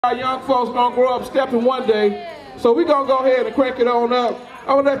Our young folks gonna grow up stepping one day, so we gonna go ahead and crank it on up.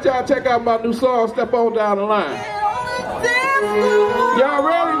 I wanna let y'all check out my new song, Step On Down the Line. Y'all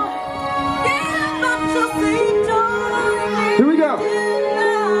ready? Here we go.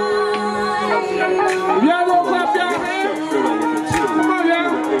 If y'all gonna clap y'all hands, come on y'all.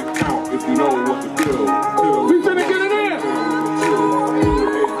 If you know what to do. We finna get it in.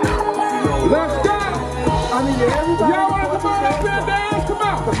 Let's go. I need everybody. Y'all wanna come on up here and dance? Come on.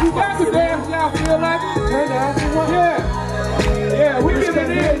 Y'all can dance, y'all feel like it? Yeah. Yeah, we get it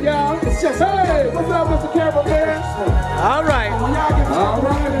in, y'all. Hey, what's up, Mr. Cameraman? All right. All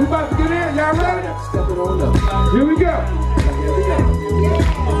right, we about to get in. Y'all ready? Step it on up. Here we go.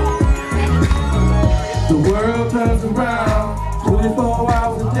 The world turns around 24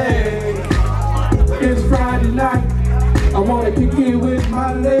 hours a day. It's Friday night. I want to kick it with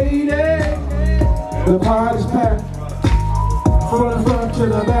my lady. The party's packed. From the front to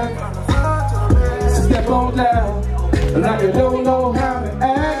the back. Step on down. Like you don't know how to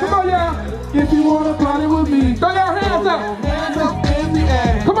act. Come on, y'all. If you want to party with me, throw your hands up. Hands up in the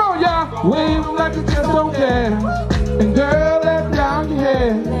air. Come on, y'all. Wave them like you just don't care. And girl, let down your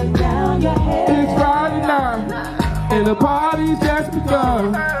head. It's Friday night. And the party's just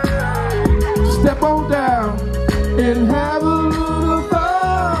begun. Step on down and have a little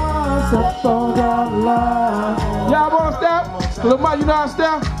fun. Step on down the line. Y'all want to step? Little Mike, you know how to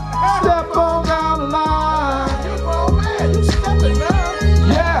step? Step on down the line.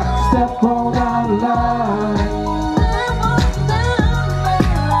 Yeah, step on down the line.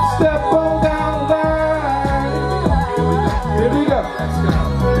 Step on down the line. Here we go.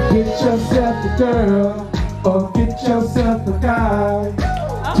 Get yourself a girl or get yourself a guy.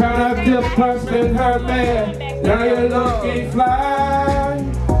 Turn up the person and her man. Now you're looking fly.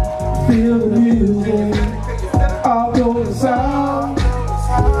 Feel the music, all those sound.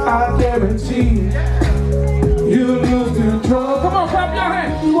 I guarantee you lose control. Come on, clap your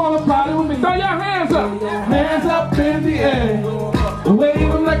hands. You wanna party with me? Throw your hands up. Hands up in the air.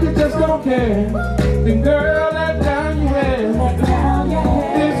 Wave them like you just don't care. And girl, let down your head.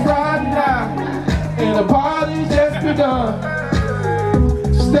 It's Friday night, and the party's just begun.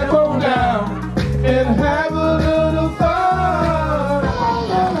 Step on down and have a little fun.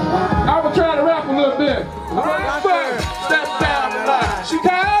 I was trying to rap a little bit. Rockford, step down the line.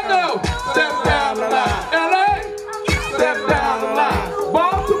 Chicago, step down the line. LA, step down the line.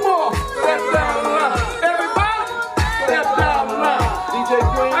 Baltimore, step down the line. Everybody, step down the line. DJ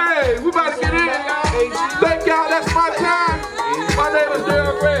Queen. Hey, we about to get in. Thank y'all, that's my time. My name is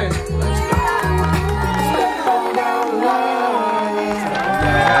Darrell Gregg. Step on down the line.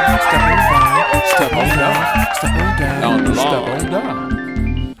 Step on down. Step on down. Down the line. Step on down.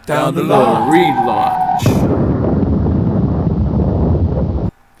 Down the line. Relaunch.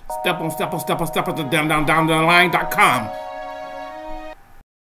 Step on the line.com.